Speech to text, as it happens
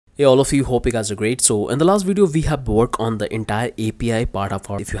Hey all of you, hope you guys are great. So in the last video we have worked on the entire API part of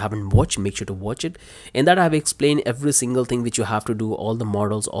our, if you haven't watched, make sure to watch it. In that I have explained every single thing which you have to do, all the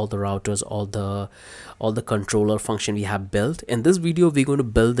models, all the routers, all the controller function we have built. In this video we're going to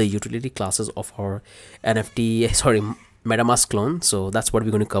build the utility classes of our MetaMask clone. So that's what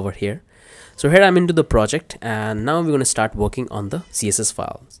we're going to cover here. So here I'm into the project and now we're going to start working on the CSS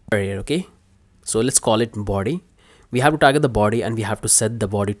files right here. Okay, so let's call it body. We have to target the body and we have to set the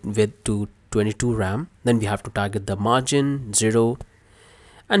body width to 22 RAM. Then we have to target the margin 0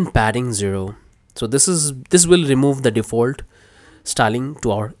 and padding 0. So this will remove the default styling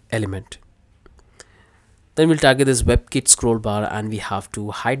to our element. Then we'll target this WebKit scroll bar and we have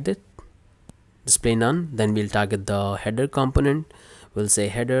to hide it, display none. Then we'll target the header component. We'll say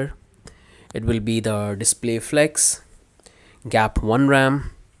header. It will be the display flex, gap 1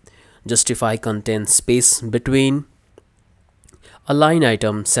 RAM, justify content space between, align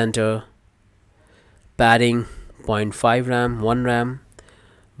item center, padding 0.5 RAM, 1 RAM.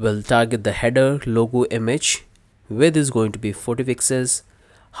 We'll target the header logo image. Width is going to be 40 pixels,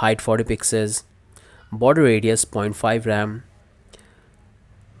 height 40 pixels, border radius 0.5 RAM.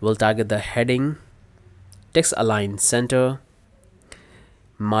 We'll target the heading, text align center,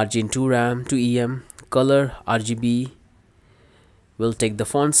 margin 2 RAM, 2 EM, color RGB. We'll take the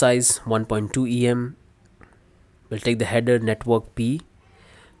font size 1.2 EM. We'll take the header network P.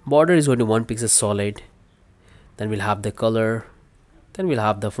 Border is going to 1 pixel solid. Then we'll have the color. Then we'll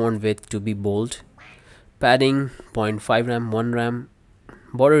have the font width to be bold. Padding 0.5 RAM, 1 RAM.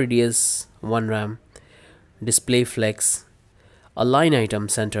 Border radius 1 RAM. Display flex. Align item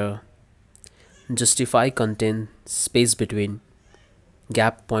center. Justify content space between.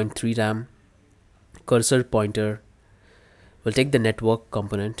 Gap 0.3 RAM. Cursor pointer. We'll take the network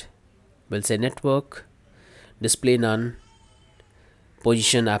component. We'll say network. Display none,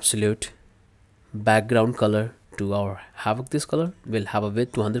 position absolute, background color to our havoc this color. We'll have a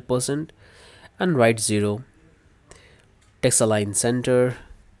width to 100% and right 0. Text align center.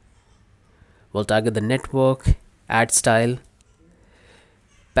 We'll target the network, add style,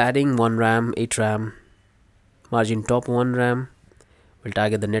 padding 1 RAM, 8 RAM, margin top 1 RAM. We'll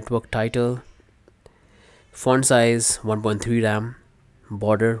target the network title, font size 1.3 RAM,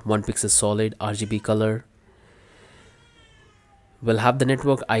 border 1 pixel solid, RGB color. We'll have the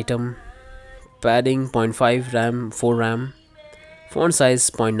network item, padding 0.5 RAM, 4 RAM, font size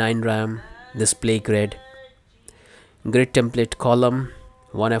 0.9 RAM, display grid, grid template column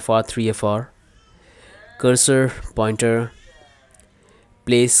 1FR, 3FR, cursor pointer,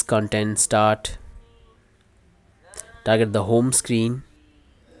 place content start, target the home screen.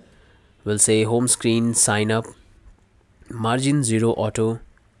 We'll say home screen sign up, margin 0 auto,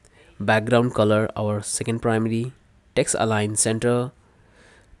 background color our second primary, text align center,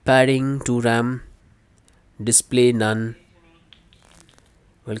 padding 2 RAM, display none.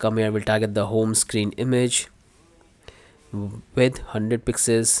 We'll come here, we'll target the home screen image, width 100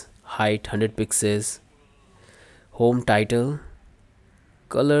 pixels, height 100 pixels, home title,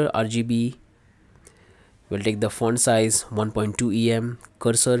 color RGB. We'll take the font size 1.2 EM,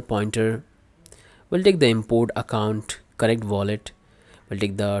 cursor pointer. We'll take the import account, connect wallet. We'll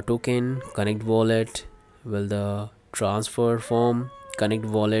take the token, connect wallet. Will the transfer form, connect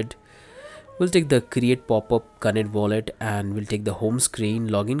wallet. We'll take the create pop-up, connect wallet, and we'll take the home screen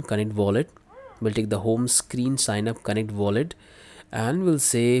login, connect wallet. We'll take the home screen sign up, connect wallet, and we'll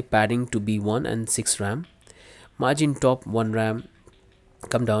say padding to be 1 and 6 RAM, margin top 1 RAM.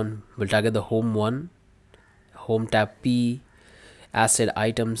 Come down, we'll target the home 1, home tab P, asset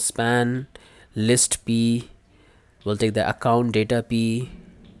item span, list P. We'll take the account data P.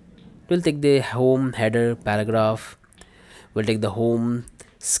 We'll take the home header paragraph. We'll take the home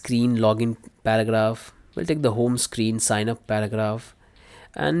screen login paragraph. We'll take the home screen sign up paragraph,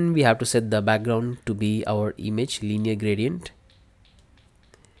 and we have to set the background to be our image linear gradient,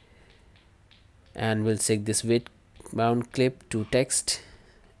 and we'll set this weight bound clip to text,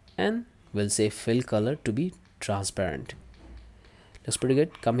 and we'll say fill color to be transparent. Looks pretty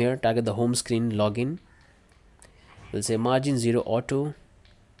good. Come here, target the home screen login. We'll say margin 0 auto,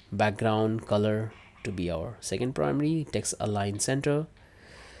 background color to be our second primary, text align center,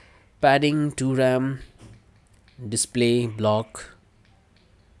 padding 2 RAM, display block,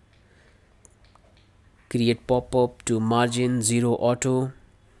 create pop-up to margin 0 auto,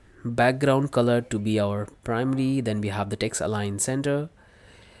 background color to be our primary. Then we have the text align center.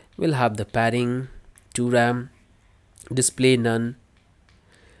 We'll have the padding 2 RAM, display none,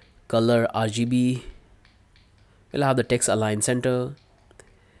 color RGB. We'll have the text align center.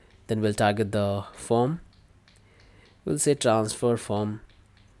 Then we'll target the form. We'll say transfer form,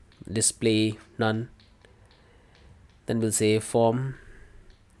 display none. Then we'll say form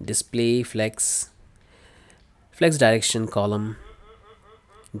display flex direction column,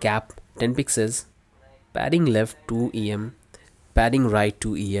 gap 10 pixels, padding left 2 em, padding right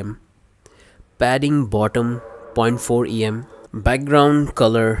 2 em, padding bottom 0.4 em, background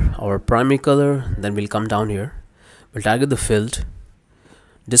color our primary color. Then we'll come down here, we'll target the field,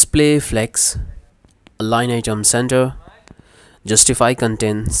 display flex, align item center, justify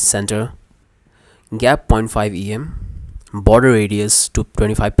content center, gap 0.5 em, border radius to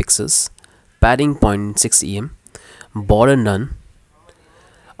 25 pixels, padding 0.6 em, border none,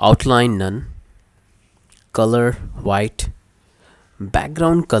 outline none, color white,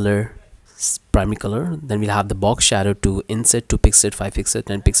 background color primary color. Then we'll have the box shadow to inset 2 pixel, 5 pixel,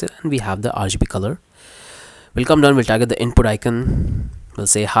 10 pixel, and we have the RGB color. We'll come down, we'll target the input icon, we'll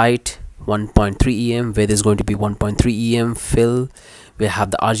say height 1.3 em, width is going to be 1.3 em, fill, we'll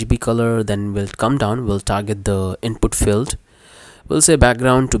have the RGB color. Then we'll come down, we'll target the input field, we'll say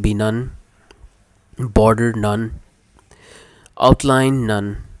background to be none, border none, outline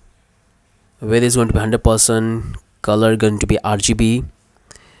none, width is going to be 100%, color going to be RGB.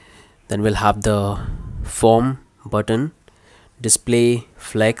 Then we'll have the form button, display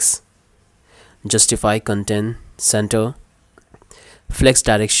flex, justify content center, flex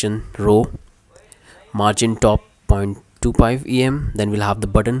direction row, margin top 0.25 em. Then we'll have the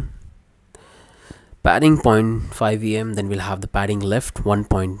button, padding 0.5 em. Then we'll have the padding left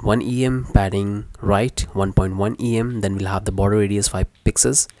 1.1 em, padding right 1.1 em. Then we'll have the border radius 5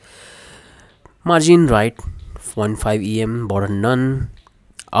 pixels, margin right 1.5 em, border none,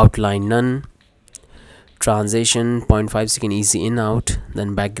 outline none, transition 0.5 second easy in out.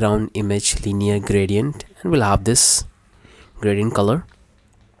 Then background image linear gradient, and we'll have this gradient color,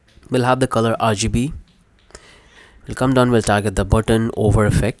 we'll have the color RGB. We'll come down, we'll target the button over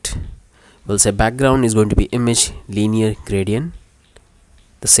effect, we'll say background is going to be image linear gradient,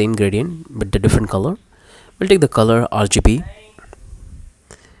 the same gradient but the different color. We'll take the color RGB.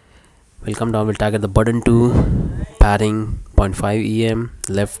 We'll come down, we'll target the button to padding 0.5 em,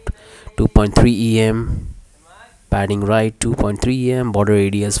 left 2.3 em, padding right 2.3 em, border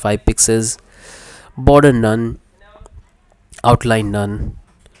radius 5 pixels, border none, outline none,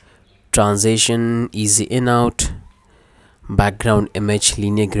 transition easy in out, background image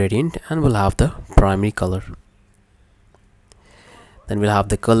linear gradient, and we'll have the primary color. Then we'll have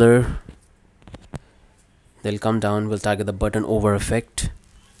the color. They'll come down, we'll target the button over effect,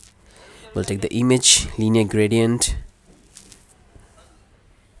 we'll take the image linear gradient,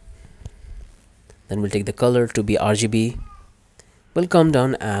 then we'll take the color to be RGB. We'll come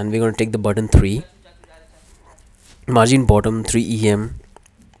down and we're going to take the button 3, margin bottom 3 em,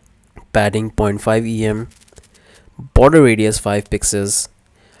 padding 0.5 em, border radius 5 pixels,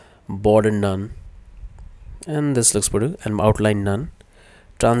 border none, and this looks good, and outline none,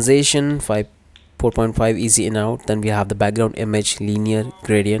 transition 4.5 easy in out. Then we have the background image linear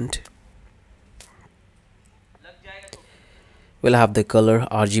gradient, we'll have the color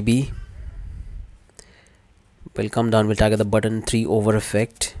RGB. We'll come down, we'll target the button 3 over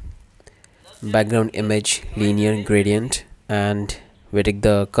effect, background image linear gradient, and we take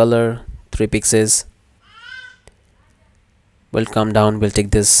the color 3 pixels. We'll come down, we'll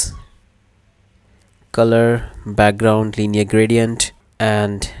take this color background linear gradient,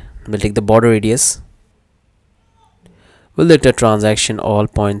 and we'll take the border radius, we'll take the transaction all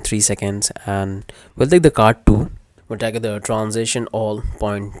 0.3 seconds, and we'll take the card 2. We'll target the transition all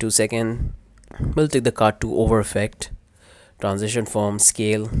 0.2 second. We'll take the card 2 over effect, transition from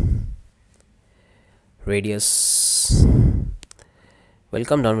scale radius. We'll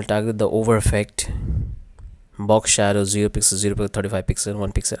come down, we'll target the over effect, box shadow 0 pixel, 0 pixel, 35 pixel,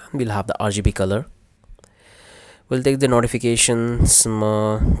 1 pixel, and we'll have the RGB color. We'll take the notification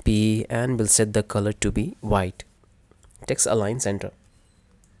p and we'll set the color to be white. Text align center.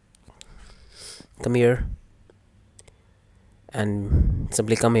 Come here and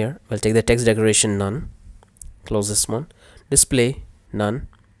simply come here. We'll take the text decoration none, close this one, display none,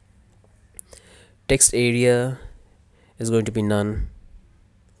 text area is going to be none.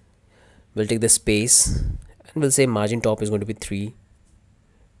 We'll take the space and we'll say margin top is going to be 3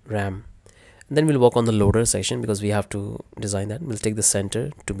 RAM. And then we'll work on the loader section because we have to design that. We'll take the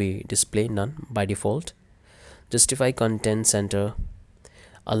center to be display none by default, justify content center,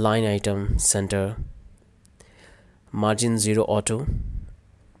 align item center, margin 0 auto.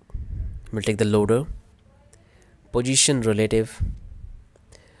 We'll take the loader, position relative,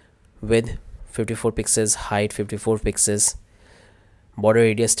 width 54 pixels, height 54 pixels, border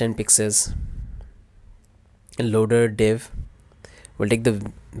radius 10 pixels, loader div. We'll take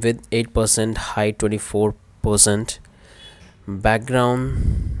the width 8%, height 24%.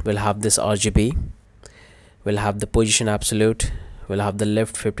 Background will have this RGB. We'll have the position absolute. We'll have the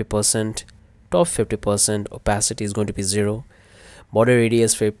left 50%, top 50%. Opacity is going to be 0. Border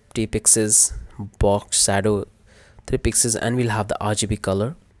radius 50 pixels. Box shadow 3 pixels, and we'll have the RGB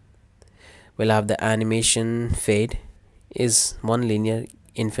color. We'll have the animation fade is 1 linear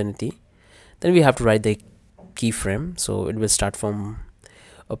infinity. Then we have to write the keyframe, so it will start from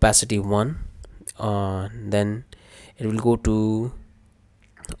opacity 1, then it will go to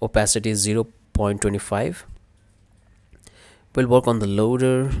opacity 0.25. We'll work on the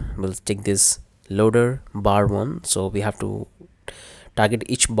loader. We'll take this loader bar 1, so we have to target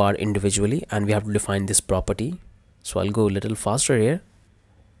each bar individually, and we have to define this property. So I'll go a little faster here.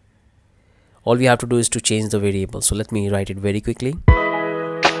 All we have to do is to change the variable, so let me write it very quickly.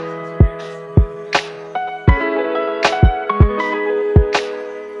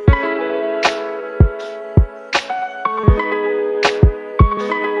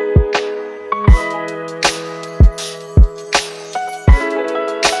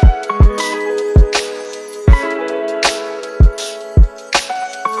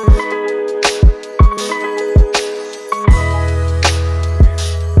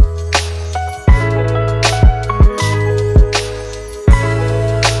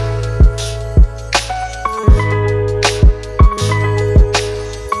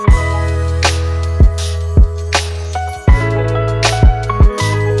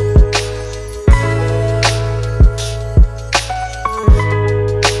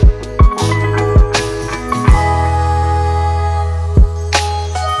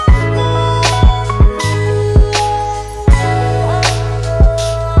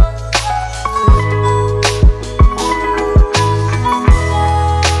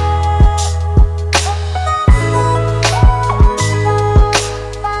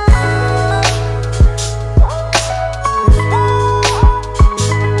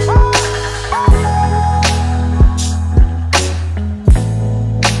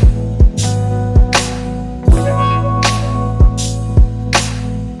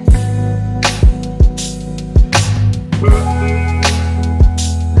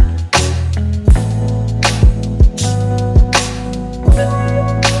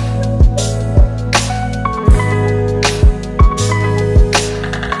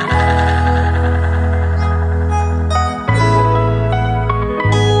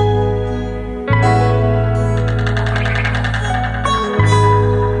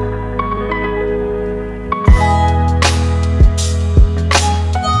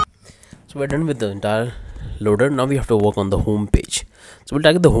 So we're done with the entire loader. Now we have to work on the home page. So we'll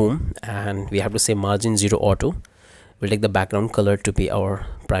target the home, and we have to say margin 0 auto. We'll take the background color to be our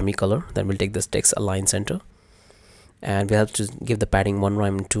primary color. Then we'll take this text align center, and we have to give the padding 1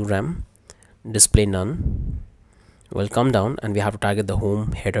 rem and 2 rem. Display none. We'll come down and we have to target the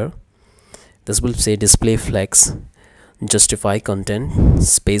home header. This will say display flex, justify content,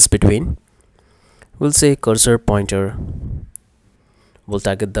 space between. We'll say cursor pointer. We'll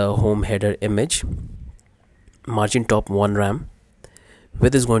target the home header image. Margin top 1 rem.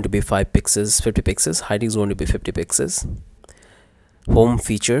 Width is going to be 5 pixels, 50 pixels. Height is going to be 50 pixels. Home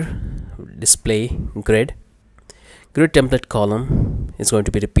feature, display grid. Grid template column is going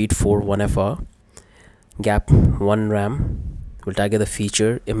to be repeat for 1FR. Gap 1 rem. We'll target the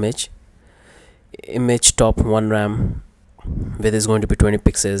feature image. Image top 1 rem. Width is going to be 20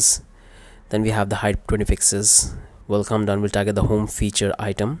 pixels. Then we have the height 20 pixels. We'll come down, we'll target the home feature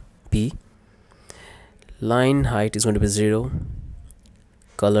item P. Line height is going to be 0.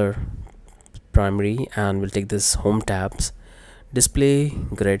 Color primary, and we'll take this home tabs. Display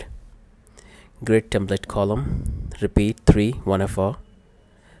grid. Grid template column. Repeat 3 1FR.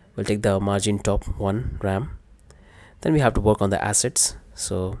 We'll take the margin top 1 rem. Then we have to work on the assets.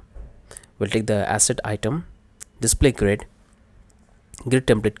 So we'll take the asset item. Display grid. Grid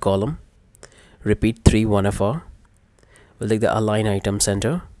template column. Repeat 3 1FR. We'll take the align item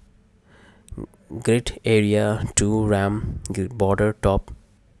center. Grid area 2 rem. Border top.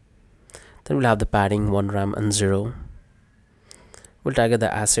 Then we'll have the padding 1 rem and 0. We'll target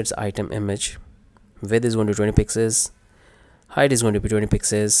the assets item image. Width is going to be 20 pixels. Height is going to be 20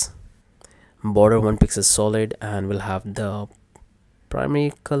 pixels. Border 1 pixel solid, and we'll have the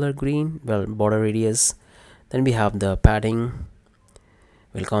primary color green. Well, border radius. Then we have the padding.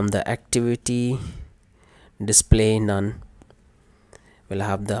 We'll come the activity. Display none. We'll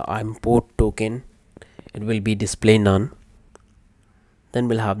have the import token. It will be display none. Then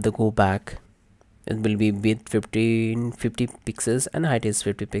we'll have the go back. It will be width 50 pixels and height is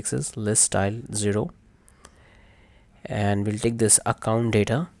 50 pixels. List style 0. and we'll take this account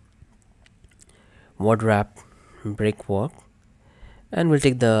data, word wrap, breakwork, and we'll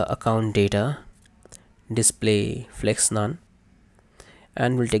take the account data, display flex none,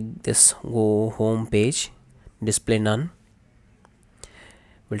 and we'll take this go home page, display none.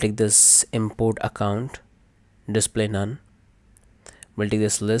 We'll take this import account, display none. We'll take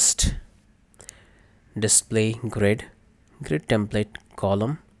this list, display grid template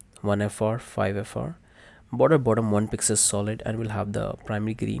column 1fr 5fr, border bottom 1 pixel solid, and we'll have the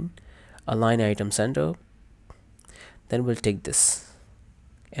primary green, align item center. Then we'll take this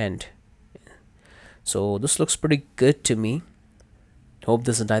end. So this looks pretty good to me. Hope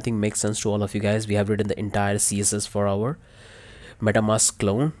this entire thing makes sense to all of you guys. We have written the entire CSS for our MetaMask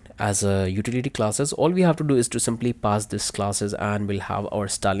clone as a utility classes. All we have to do is to simply pass this classes and we'll have our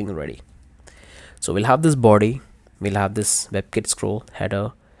styling ready. So we'll have this body, we'll have this WebKit scroll,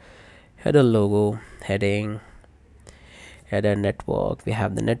 header logo, heading, header network. We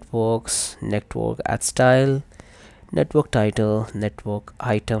have the network add style, network title, network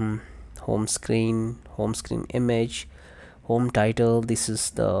item, home screen image, home title. This is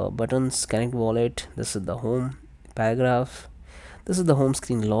the buttons, connect wallet. This is the home paragraph. This is the home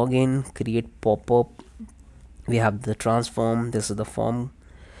screen login, create pop-up. We have the transform. This is the form.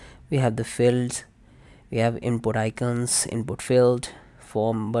 We have the fields. We have input icons, input field,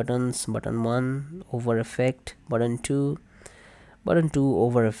 form buttons, button 1 over effect, button 2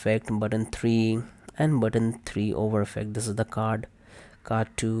 over effect, button 3 and button 3 over effect. This is the card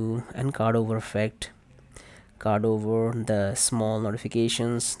 2 and card over effect, card over, the small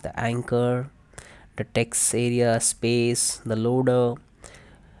notifications, the anchor, the text area, space, the loader,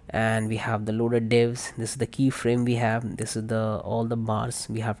 and we have the loader divs. This is the keyframe we have. This is the all the bars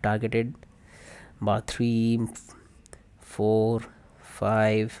we have targeted, bar 3 4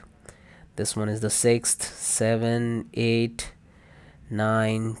 5. This one is the 6th, 7 8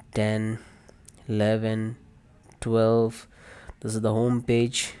 9 10 11 12. This is the home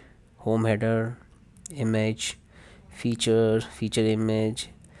page, home header, image, feature image,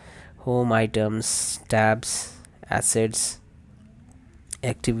 home items, tabs, assets,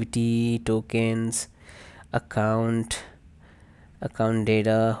 activity, tokens, account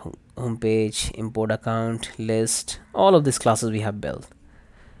data, home page, import account, list. All of these classes we have built,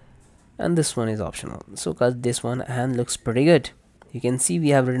 and this one is optional. So cut this one and looks pretty good. You can see we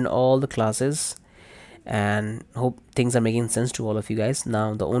have written all the classes, and hope things are making sense to all of you guys.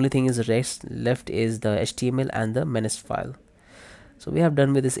 Now the only thing is left is the HTML and the menace file. So we have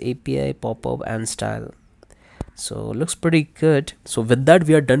done with this API, pop-up and style. So looks pretty good. So with that,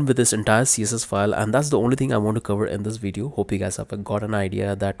 we are done with this entire CSS file, and that's the only thing I want to cover in this video. Hope you guys have got an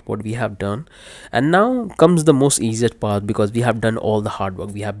idea that what we have done. And now comes the most easiest part, because we have done all the hard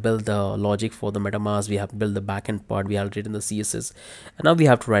work. We have built the logic for the MetaMask, we have built the backend part, we have written the CSS, and now we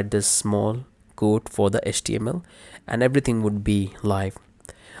have to write this small code for the HTML, and everything would be live.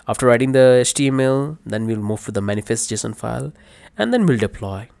 After writing the HTML, then we'll move to the manifest.json file, and then we'll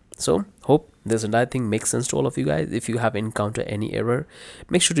deploy. So hope this entire thing makes sense to all of you guys. If you have encountered any error,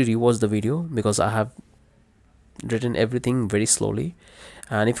 make sure to rewatch the video, because I have written everything very slowly.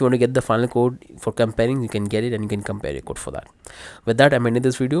 And if you want to get the final code for comparing, you can get it and you can compare your code for that. With that, I'm ending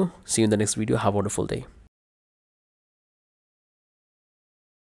this video. See you in the next video. Have a wonderful day.